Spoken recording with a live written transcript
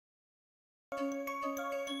Today's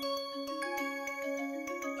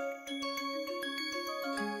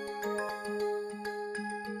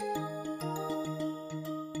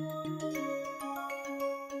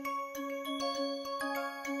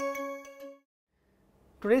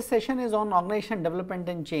session is on organization development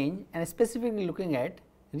and change, and specifically looking at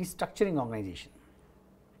restructuring organization.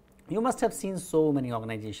 You must have seen so many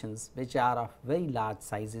organizations which are of very large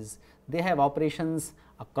sizes. They have operations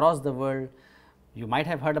across the world. You might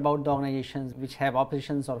have heard about the organizations which have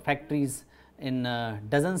operations or factories in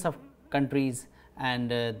dozens of countries,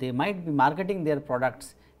 and they might be marketing their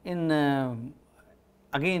products in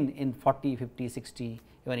again in 40, 50, 60,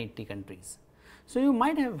 even 80 countries. So, you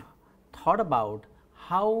might have thought about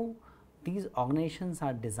how these organizations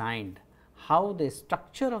are designed, how the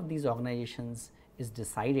structure of these organizations is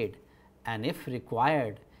decided, and if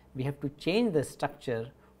required we have to change the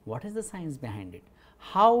structure. What is the science behind it?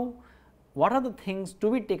 What are the things to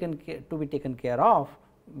be taken care of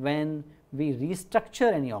when we restructure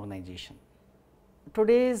any organization?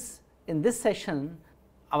 In this session,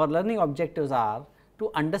 our learning objectives are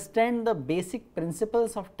to understand the basic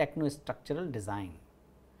principles of techno-structural design.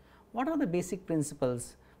 What are the basic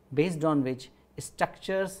principles based on which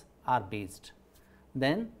structures are based?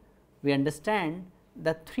 Then we understand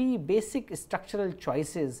the 3 basic structural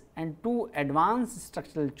choices and 2 advanced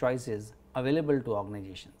structural choices available to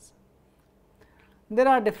organizations. There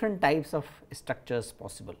are different types of structures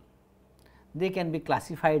possible. They can be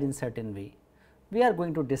classified in certain way. We are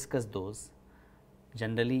going to discuss those.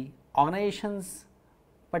 Generally, organizations,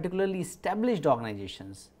 particularly established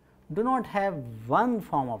organizations, do not have one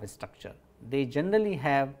form of structure. They generally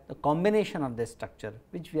have the combination of the structure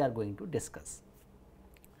which we are going to discuss.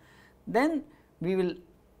 Then we will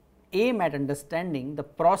aim at understanding the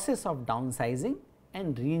process of downsizing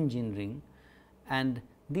and re-engineering, and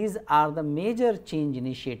these are the major change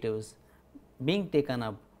initiatives being taken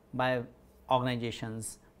up by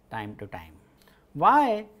organizations time to time.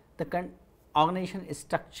 Why the organization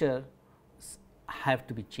structure have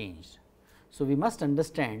to be changed? So, we must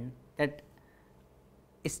understand that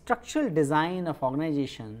structural design of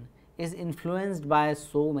organization is influenced by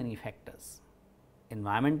so many factors: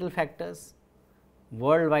 environmental factors,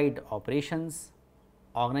 worldwide operations,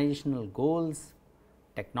 organizational goals,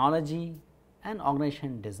 technology, and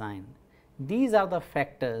organization design. These are the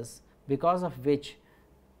factors because of which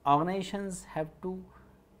organizations have to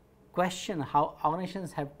question, how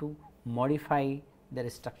organizations have to modify their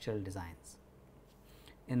structural designs.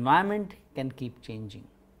 Environment can keep changing.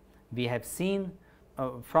 We have seen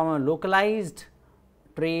from a localized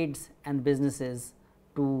trades and businesses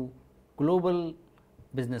to global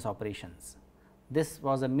business operations. This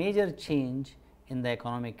was a major change in the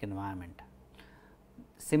economic environment.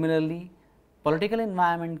 Similarly, political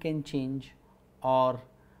environment can change, or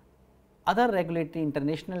other regulatory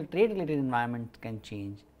international trade related environment can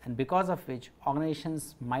change, and because of which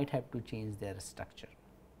organizations might have to change their structure.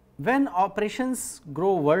 When operations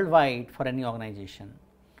grow worldwide for any organization,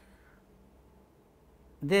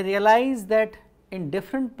 they realize that in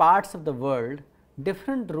different parts of the world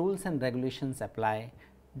different rules and regulations apply,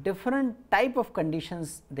 different type of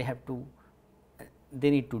conditions they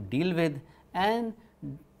need to deal with, and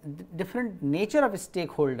different nature of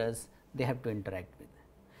stakeholders they have to interact with.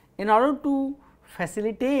 In order to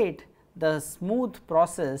facilitate the smooth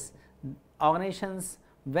process, organizations,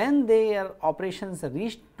 when their operations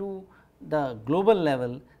reach to the global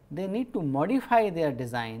level, they need to modify their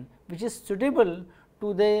design which is suitable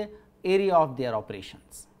to the area of their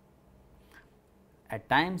operations. At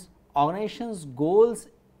times, organizations' goals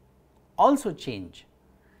also change.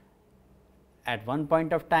 At one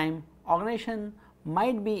point of time, organization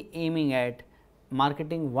might be aiming at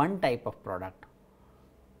marketing one type of product.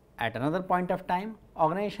 At another point of time,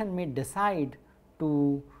 organization may decide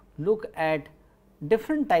to look at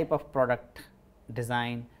different type of product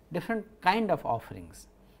design, different kind of offerings.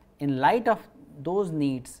 In light of those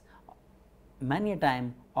needs, many a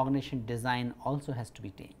time organization design also has to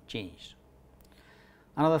be changed.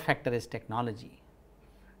 Another factor is technology.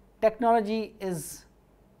 Technology is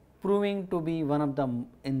proving to be one of the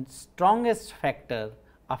strongest factor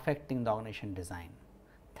affecting the organization design.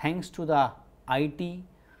 Thanks to the IT,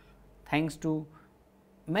 thanks to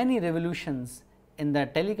many revolutions in the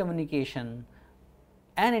telecommunication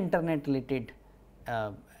and internet related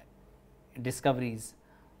discoveries,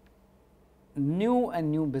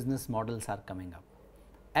 new business models are coming up.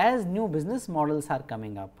 As new business models are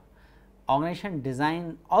coming up, organization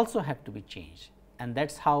design also have to be changed, and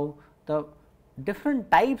that is how the different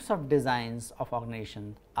types of designs of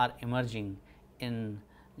organization are emerging in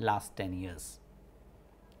last 10 years.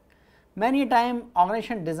 Many time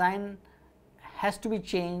organization design has to be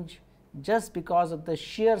changed just because of the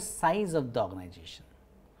sheer size of the organization.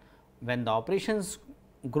 When the operations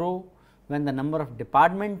grow, when the number of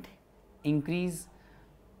departments increase,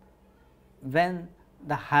 when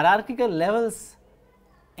the hierarchical levels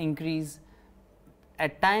increase,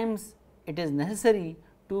 at times it is necessary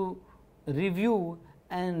to review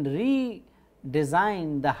and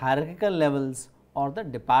redesign the hierarchical levels or the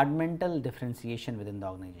departmental differentiation within the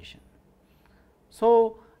organization.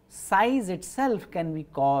 So, size itself can be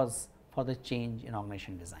cause for the change in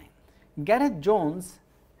organization design. Gareth Jones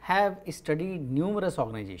have studied numerous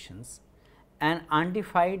organizations and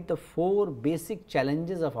identified the 4 basic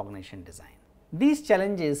challenges of organization design. These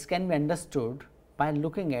challenges can be understood by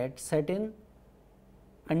looking at certain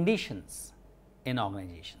conditions in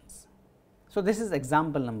organizations. So, this is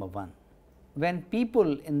example number 1. When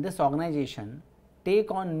people in this organization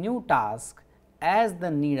take on new tasks as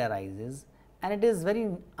the need arises, and it is very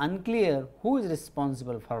unclear who is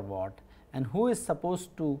responsible for what and who is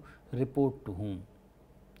supposed to report to whom.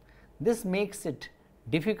 This makes it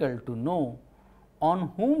difficult to know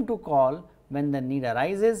on whom to call when the need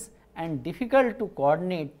arises and difficult to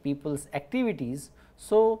coordinate people's activities,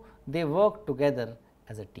 so they work together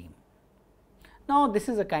as a team. Now, this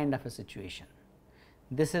is a kind of a situation.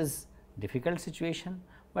 This is difficult situation,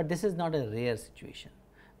 but this is not a rare situation.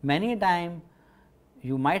 Many a time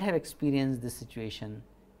you might have experienced this situation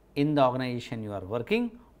in the organization you are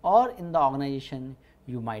working or in the organization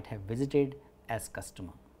you might have visited as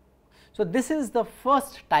customer. So, this is the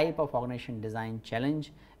first type of organization design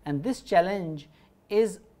challenge, and this challenge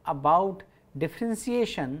is about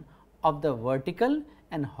differentiation of the vertical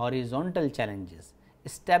and horizontal challenges,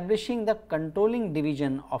 establishing the controlling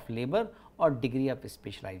division of labor or degree of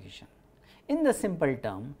specialization. In the simple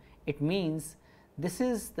term, it means this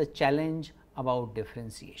is the challenge about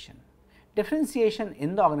differentiation. Differentiation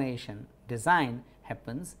in the organization design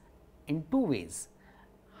happens in 2 ways.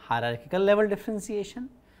 Hierarchical level differentiation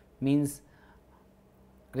means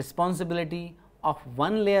responsibility of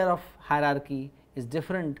one layer of hierarchy is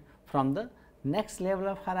different from the next level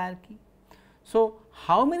of hierarchy. So,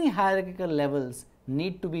 how many hierarchical levels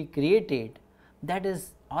need to be created, that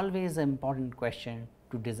is always an important question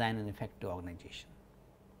to design an effective organization.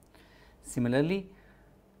 Similarly,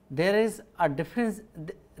 there is a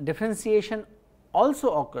differentiation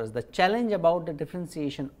also occurs, the challenge about the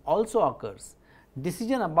differentiation also occurs.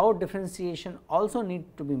 Decision about differentiation also need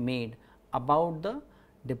to be made about the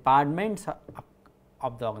departments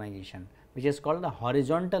of the organization, which is called the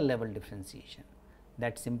horizontal level differentiation.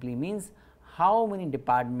 That simply means how many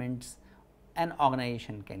departments an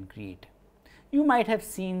organization can create. You might have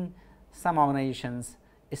seen some organizations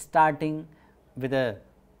starting with a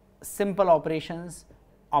simple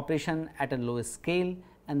operation at a low scale,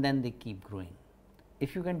 and then they keep growing.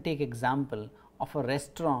 If you can take example of a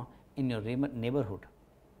restaurant in your neighborhood,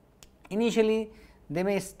 initially they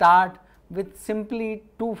may start with simply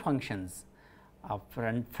 2 functions, a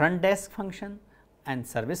front desk function and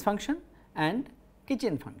service function and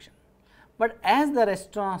kitchen function. But as the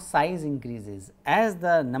restaurant size increases, as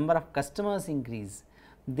the number of customers increase,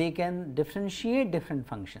 they can differentiate different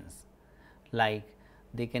functions, like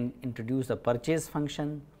they can introduce a purchase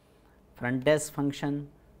function, front desk function,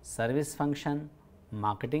 service function,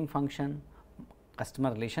 marketing function,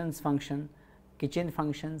 customer relations function, kitchen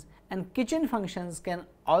functions, and kitchen functions can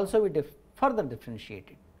also be further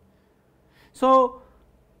differentiated. So,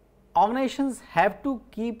 organizations have to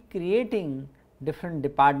keep creating different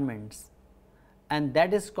departments, and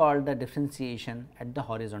that is called the differentiation at the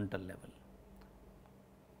horizontal level.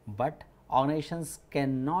 But organizations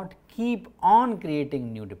cannot keep on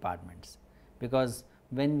creating new departments, because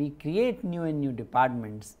when we create new and new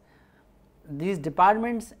departments, these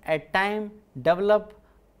departments at time develop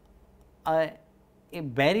a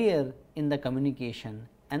barrier in the communication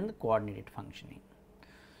and the coordinated functioning.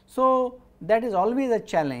 So, that is always a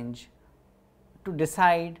challenge to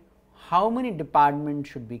decide how many departments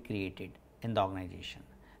should be created in the organization,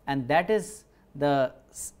 and that is the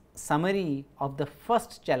summary of the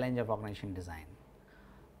first challenge of organization design.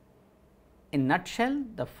 In nutshell,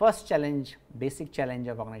 the first challenge, basic challenge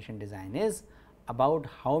of organization design is about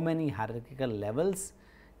how many hierarchical levels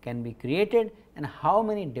can be created and how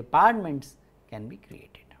many departments can be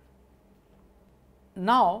created.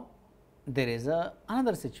 Now, there is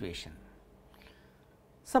another situation.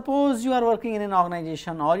 Suppose you are working in an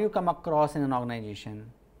organization or you come across in an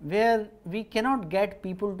organization where we cannot get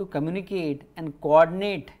people to communicate and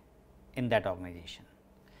coordinate in that organization.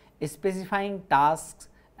 Specifying tasks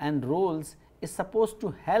and roles is supposed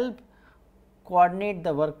to help coordinate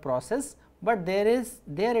the work process, but there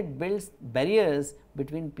it builds barriers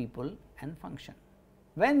between people and function.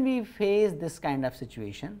 When we face this kind of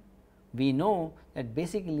situation, we know that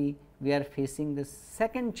basically we are facing the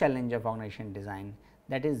second challenge of organization design,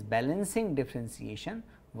 that is balancing differentiation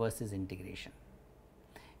versus integration.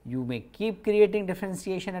 You may keep creating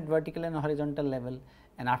differentiation at vertical and horizontal level,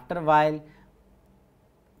 and after a while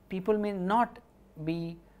people may not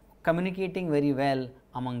be communicating very well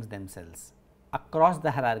amongst themselves across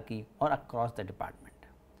the hierarchy or across the department.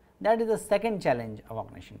 That is the second challenge of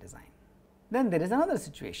organization design. Then there is another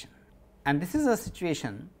situation, and this is a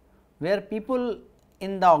situation where people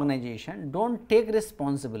in the organization do not take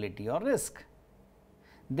responsibility or risk.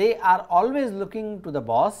 They are always looking to the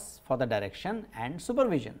boss for the direction and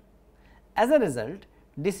supervision. As a result,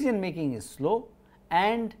 decision making is slow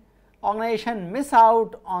and organization miss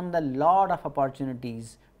out on the lot of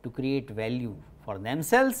opportunities to create value for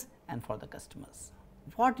themselves and for the customers.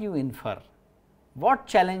 What you infer? What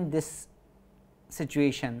challenge this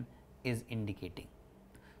situation is indicating?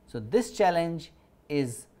 So, this challenge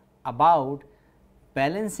is about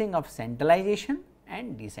balancing of centralization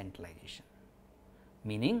and decentralization,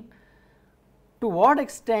 meaning to what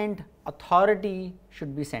extent authority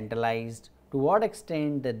should be centralized, to what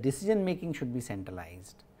extent the decision making should be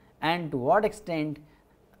centralized, and to what extent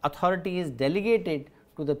authority is delegated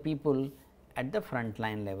to the people at the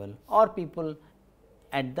frontline level or people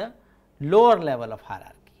at the lower level of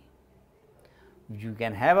hierarchy. You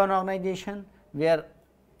can have an organization where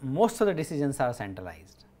most of the decisions are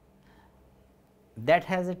centralized. That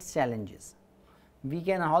has its challenges. We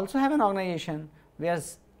can also have an organization where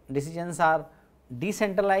decisions are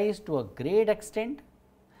decentralized to a great extent,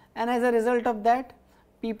 and as a result of that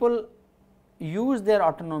people use their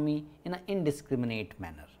autonomy in an indiscriminate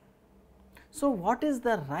manner. So, what is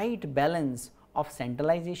the right balance of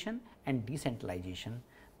centralization and decentralization?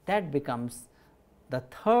 That becomes the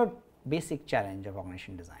third basic challenge of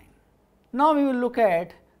organization design. Now, we will look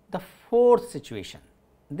at the fourth situation.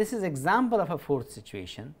 This is example of a fourth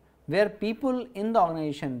situation where people in the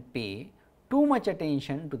organization pay too much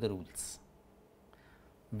attention to the rules.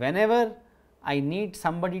 Whenever I need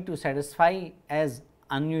somebody to satisfy as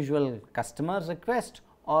unusual customer request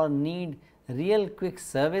or need real quick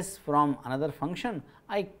service from another function,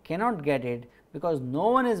 I cannot get it because no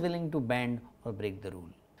one is willing to bend or break the rule.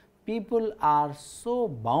 People are so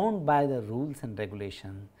bound by the rules and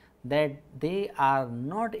regulation that they are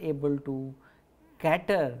not able to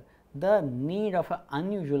cater the need of an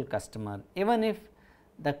unusual customer, even if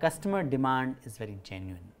the customer demand is very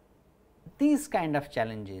genuine. These kind of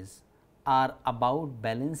challenges are about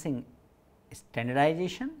balancing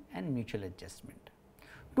standardization and mutual adjustment.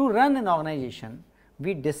 To run an organization,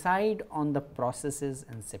 we decide on the processes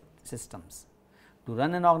and systems. To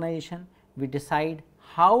run an organization, we decide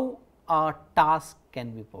how a task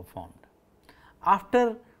can be performed.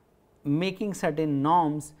 After making certain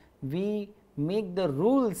norms, we make the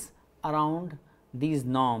rules around these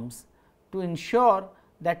norms to ensure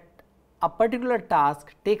that a particular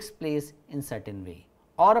task takes place in certain way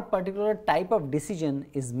or a particular type of decision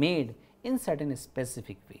is made in certain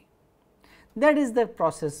specific way. That is the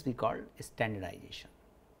process we call standardization.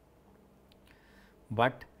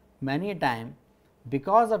 But many a time,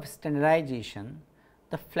 because of standardization,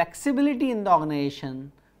 the flexibility in the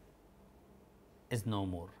organization is no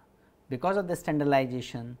more. Because of the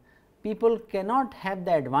standardization, people cannot have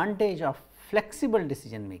the advantage of flexible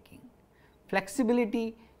decision making,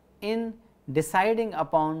 flexibility in deciding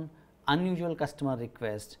upon unusual customer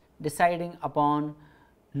request, deciding upon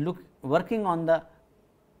working on the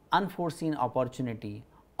unforeseen opportunity,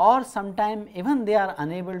 or sometime even they are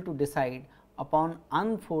unable to decide upon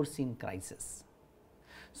unforeseen crisis.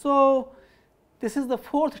 So, this is the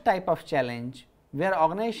fourth type of challenge where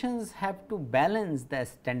organizations have to balance the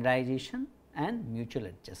standardization and mutual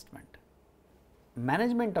adjustment.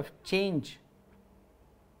 Management of change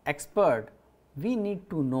expert, we need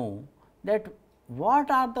to know that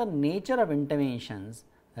what are the nature of interventions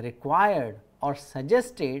required or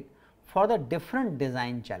suggested for the different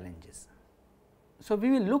design challenges. So,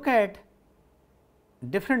 we will look at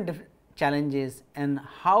different challenges and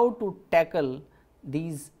how to tackle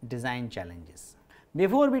these design challenges.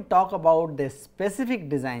 Before we talk about the specific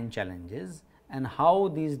design challenges and how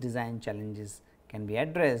these design challenges can be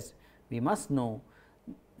addressed, we must know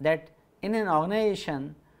that in an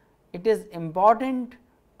organization it is important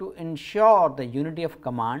to ensure the unity of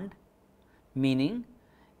command, meaning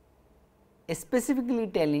specifically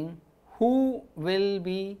telling who will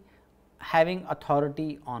be having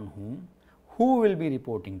authority on whom, who will be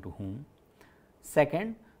reporting to whom.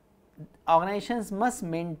 Second, organizations must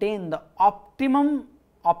maintain the optimum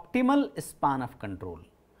optimal span of control.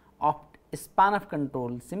 Span of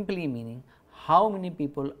control simply meaning how many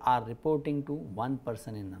people are reporting to one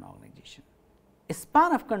person in an organization.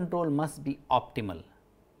 Span of control must be optimal.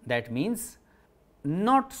 That means,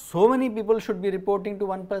 not so many people should be reporting to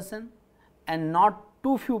one person and not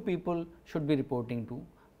too few people should be reporting to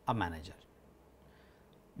a manager.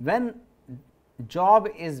 When job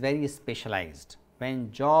is very specialized,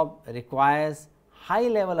 when job requires high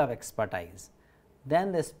level of expertise,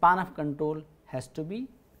 then the span of control has to be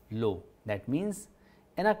low. That means,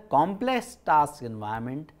 in a complex task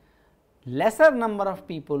environment, lesser number of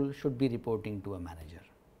people should be reporting to a manager.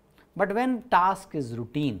 But when task is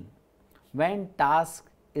routine, when task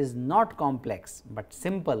is not complex but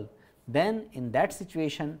simple, then in that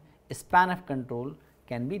situation span of control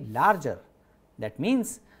can be larger. That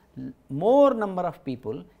means, more number of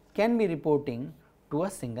people can be reporting to a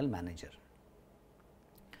single manager.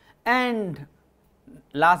 And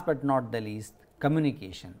last but not the least,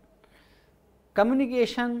 communication.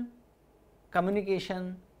 Communication.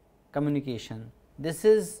 This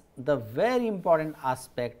is the very important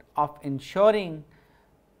aspect of ensuring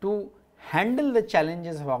to handle the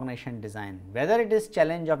challenges of organization design, whether it is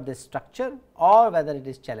challenge of the structure or whether it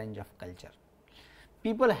is challenge of culture.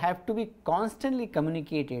 People have to be constantly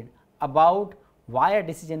communicated about why a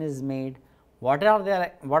decision is made, what are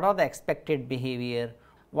the expected behavior,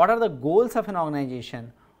 what are the goals of an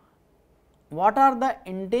organization, what are the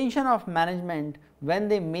intention of management when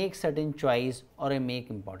they make certain choice or they make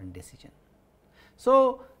important decision.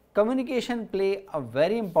 So, communication play a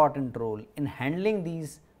very important role in handling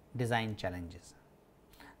these design challenges.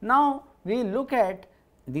 Now, we look at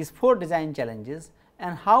these 4 design challenges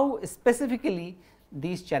and how specifically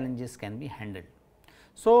these challenges can be handled.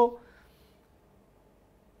 So,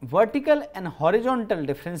 vertical and horizontal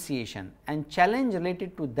differentiation and challenge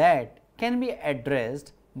related to that can be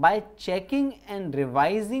addressed by checking and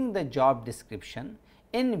revising the job description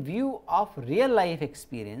in view of real life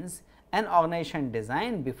experience and organization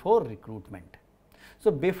design before recruitment. So,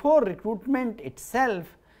 before recruitment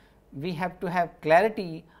itself, we have to have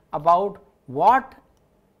clarity about what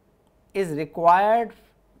is required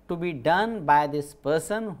to be done by this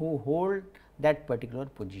person who hold that particular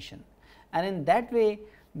position, and in that way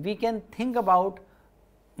we can think about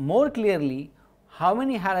more clearly how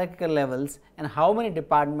many hierarchical levels and how many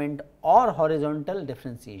department or horizontal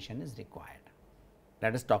differentiation is required.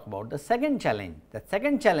 Let us talk about the second challenge. The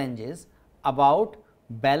second challenge is about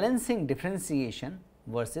balancing differentiation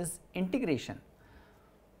versus integration.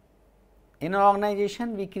 In an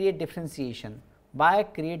organization, we create differentiation by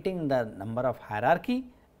creating the number of hierarchy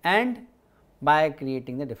and by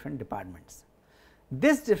creating the different departments.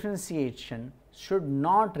 This differentiation should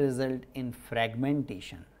not result in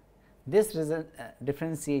fragmentation. This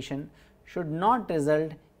differentiation should not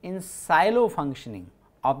result in silo functioning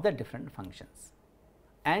of the different functions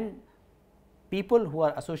and people who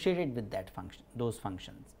are associated with that function, those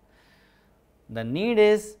functions. The need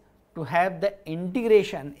is to have the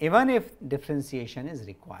integration even if differentiation is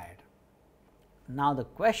required. Now, the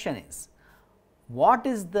question is, what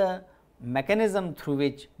is the mechanism through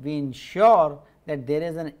which we ensure that there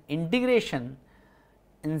is an integration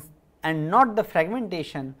and not the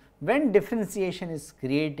fragmentation when differentiation is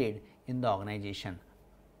created in the organization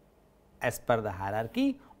as per the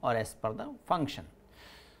hierarchy or as per the function.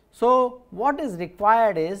 So, what is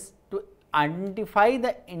required is to identify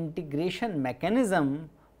the integration mechanism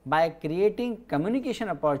by creating communication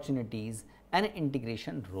opportunities and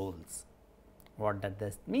integration roles. What does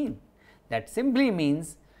this mean? That simply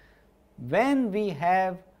means when we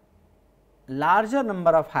have larger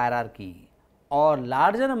number of hierarchy or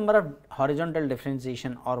larger number of horizontal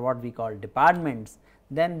differentiation or what we call departments,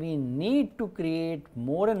 then we need to create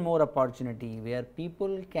more and more opportunity where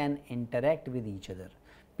people can interact with each other.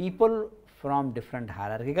 People from different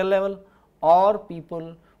hierarchical level or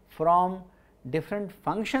people from different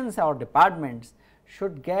functions or departments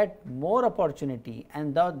should get more opportunity,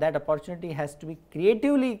 and that opportunity has to be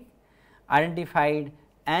creatively identified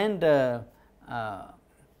and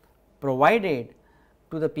provided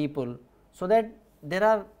to the people, so that there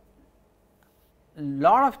are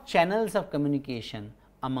lot of channels of communication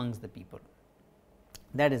amongst the people.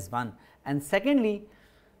 That is one. And secondly,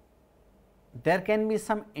 there can be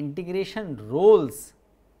some integration roles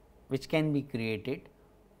which can be created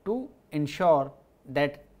to ensure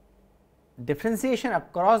that differentiation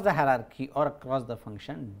across the hierarchy or across the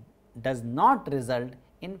function does not result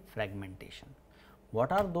in fragmentation.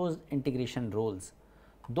 What are those integration roles?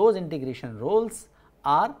 Those integration roles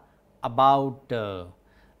are about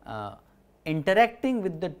interacting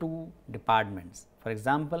with the two departments. For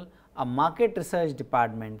example, a market research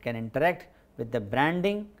department can interact with the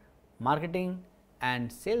branding, marketing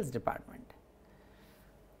and sales department.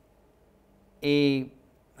 A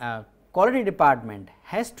quality department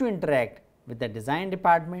has to interact with the design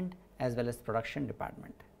department as well as production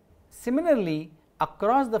department. Similarly,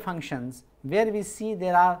 across the functions where we see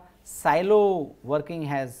there are silo working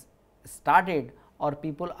has started or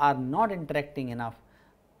people are not interacting enough,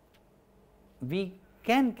 we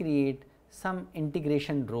can create some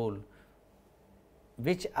integration role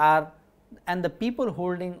which are, and the people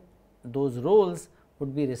holding those roles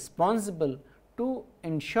would be responsible to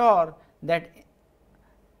ensure that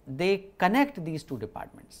they connect these two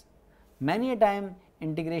departments. Many a time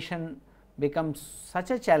integration becomes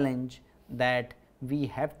such a challenge that we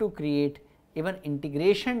have to create even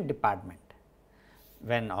integration department.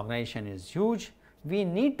 When organization is huge, we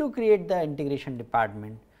need to create the integration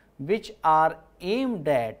department which are aimed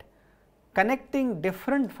at connecting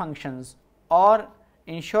different functions or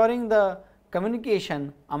ensuring the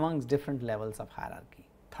communication amongst different levels of hierarchy.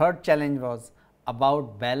 Third challenge was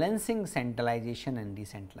about balancing centralization and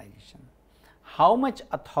decentralization. How much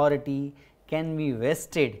authority can be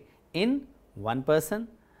vested in one person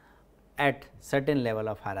at certain level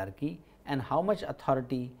of hierarchy, and how much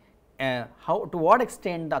authority, to what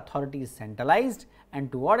extent the authority is centralized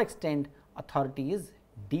and to what extent authority is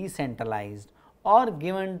decentralized or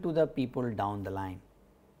given to the people down the line.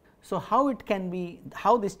 So, how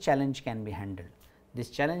this challenge can be handled? This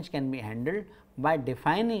challenge can be handled by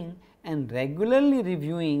defining and regularly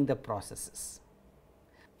reviewing the processes,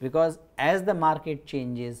 because as the market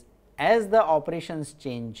changes, as the operations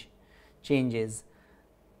changes,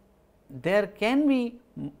 there can be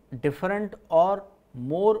different or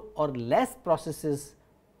more or less processes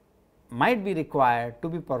might be required to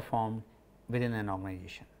be performed within an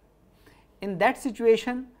organization. In that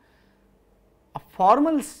situation, a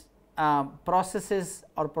formal processes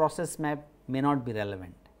or process map may not be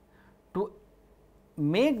relevant. To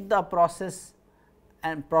make the process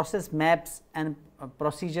and process maps and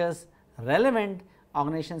procedures relevant,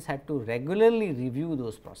 organizations have to regularly review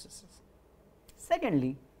those processes.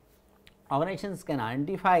 Secondly, organizations can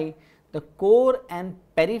identify the core and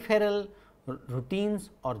peripheral routines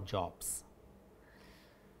or jobs.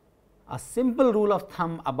 A simple rule of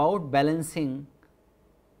thumb about balancing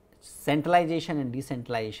centralization and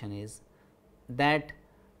decentralization is that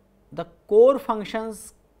the core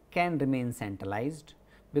functions can remain centralized,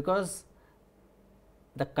 because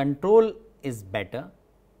the control is better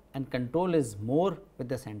and control is more with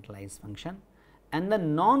the centralized function, and the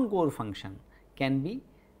non-core function can be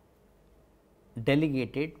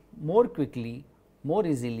delegated more quickly, more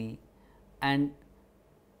easily, and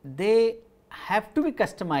they have to be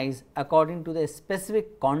customized according to the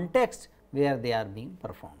specific context where they are being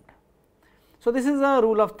performed. So, this is a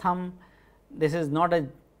rule of thumb. This is not a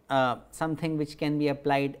something which can be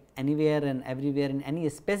applied anywhere and everywhere in any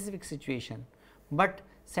specific situation, but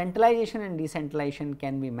centralization and decentralization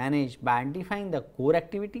can be managed by identifying the core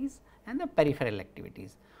activities and the peripheral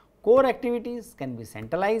activities. Core activities can be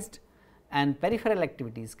centralized and peripheral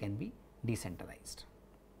activities can be decentralized.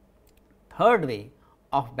 Third way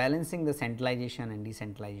of balancing the centralization and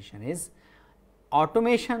decentralization is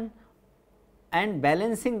automation and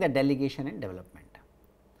balancing the delegation and development.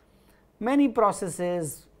 Many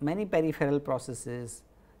processes, many peripheral processes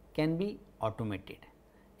can be automated.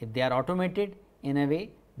 If they are automated, in a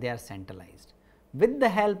way they are centralized. With the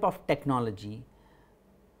help of technology,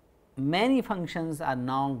 many functions are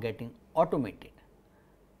now getting automated,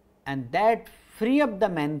 and that free up the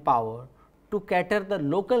manpower to cater the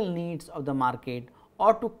local needs of the market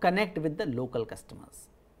or to connect with the local customers.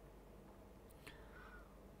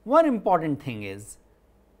 One important thing is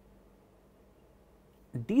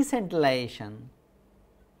decentralization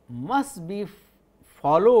must be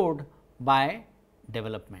followed by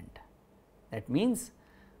development. That means,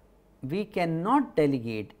 we cannot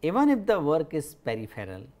delegate even if the work is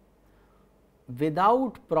peripheral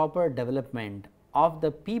without proper development of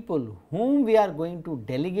the people whom we are going to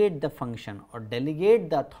delegate the function or delegate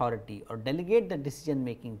the authority or delegate the decision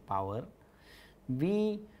making power.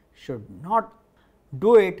 We should not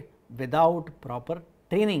do it without proper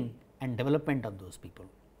training and development of those people.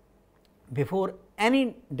 Before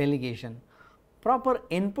any delegation, proper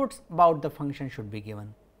inputs about the function should be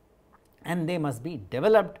given, and they must be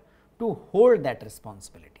developed to hold that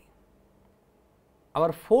responsibility.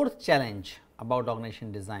 Our fourth challenge about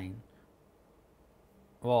organization design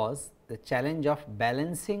was the challenge of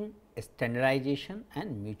balancing standardization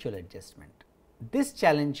and mutual adjustment. This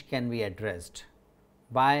challenge can be addressed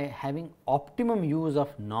by having optimum use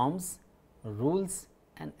of norms, rules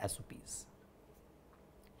and SOPs.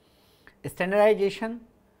 Standardization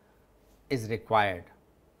is required,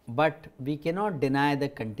 but we cannot deny the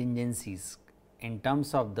contingencies in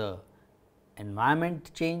terms of the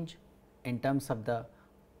environment change, in terms of the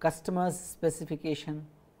customer's specification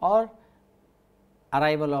or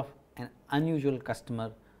arrival of an unusual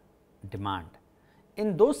customer demand.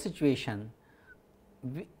 In those situations,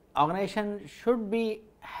 organization should be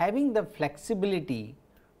having the flexibility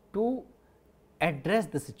to address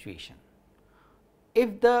the situation.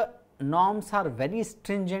 If the norms are very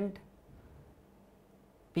stringent,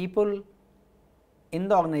 people in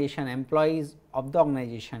the organization, employees of the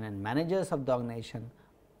organization and managers of the organization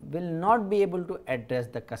will not be able to address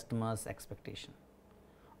the customer's expectation,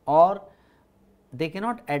 or they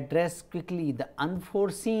cannot address quickly the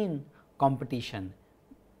unforeseen competition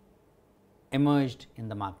emerged in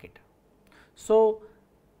the market. So,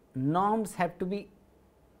 norms have to be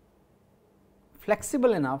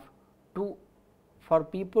flexible enough to for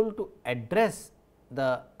people to address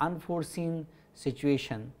the unforeseen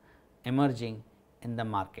situation emerging in the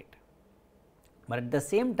market, but at the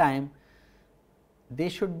same time they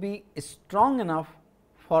should be strong enough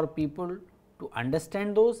for people to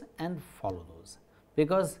understand those and follow those,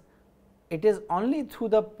 because it is only through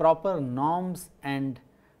the proper norms and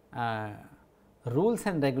rules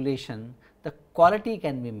and regulation the quality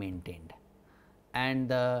can be maintained and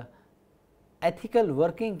the ethical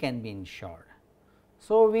working can be ensured.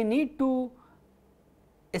 So, we need to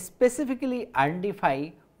specifically identify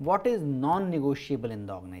what is non-negotiable in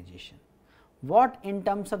the organization, what in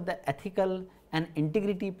terms of the ethical and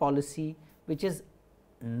integrity policy which is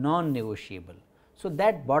non-negotiable. So,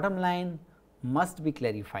 that bottom line must be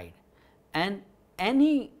clarified, and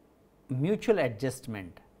any mutual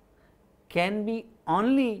adjustment can be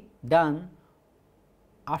only done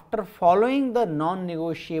after following the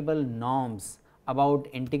non-negotiable norms about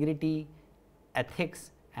integrity,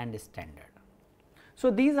 ethics and standard. So,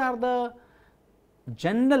 these are the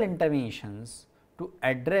general interventions to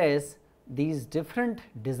address these different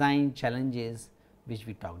design challenges which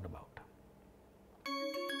we talked about.